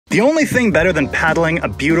The only thing better than paddling a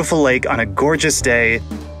beautiful lake on a gorgeous day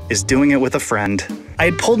is doing it with a friend. I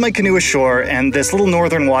had pulled my canoe ashore, and this little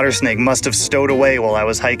northern water snake must have stowed away while I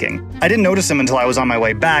was hiking. I didn't notice him until I was on my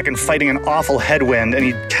way back and fighting an awful headwind, and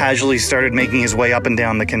he casually started making his way up and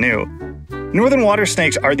down the canoe. Northern water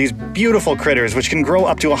snakes are these beautiful critters which can grow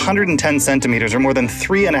up to 110 centimeters or more than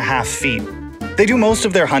 3.5 feet. They do most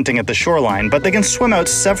of their hunting at the shoreline, but they can swim out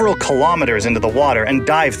several kilometers into the water and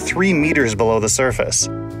dive 3 meters below the surface.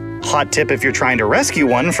 Hot tip if you're trying to rescue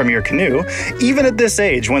one from your canoe: even at this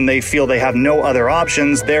age, when they feel they have no other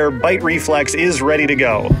options, their bite reflex is ready to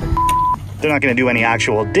go. They're not going to do any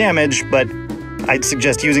actual damage, but I'd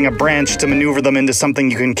suggest using a branch to maneuver them into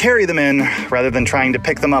something you can carry them in, rather than trying to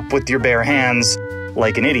pick them up with your bare hands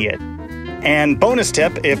like an idiot. And bonus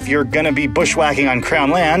tip, if you're gonna be bushwhacking on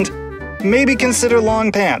Crown land, maybe consider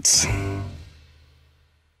long pants.